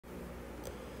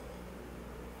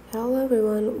Hello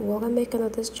everyone, welcome back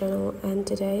on this channel, and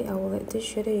today I would like to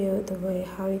show you the way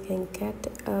how you can get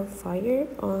a fire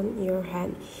on your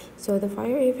hand. So the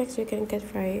fire effects you can get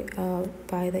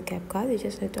by the CapCut. You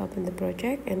just need to open the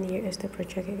project, and here is the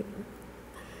project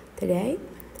today.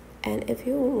 And if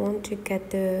you want to get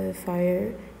the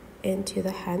fire into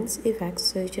the hands effects,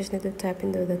 so you just need to tap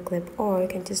into the clip, or you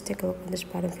can just take a look on this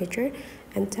button feature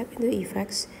and tap into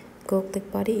effects, go click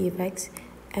body effects,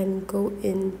 and go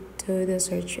into the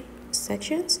search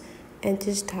sections and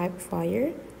just type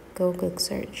fire, go click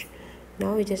search.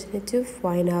 Now we just need to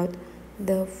find out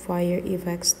the fire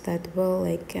effects that will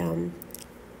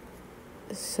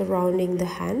surrounding the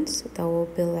hands. That will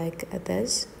be like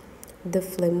this, the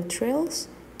flame trails.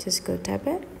 Just go tap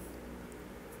it,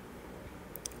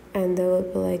 and there will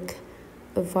be like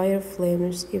a fire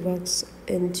flames effects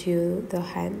into the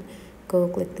hand. Go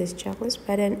click this checklist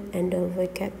button, and don't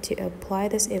forget to apply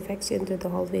this effects into the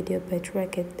whole video by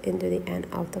drag it into the end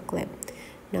of the clip.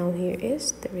 Now here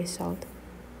is the result.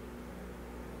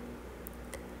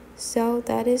 So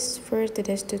that is for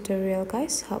today's tutorial,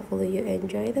 guys. Hopefully you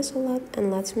enjoy this a lot, and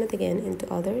let's meet again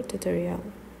into other tutorial.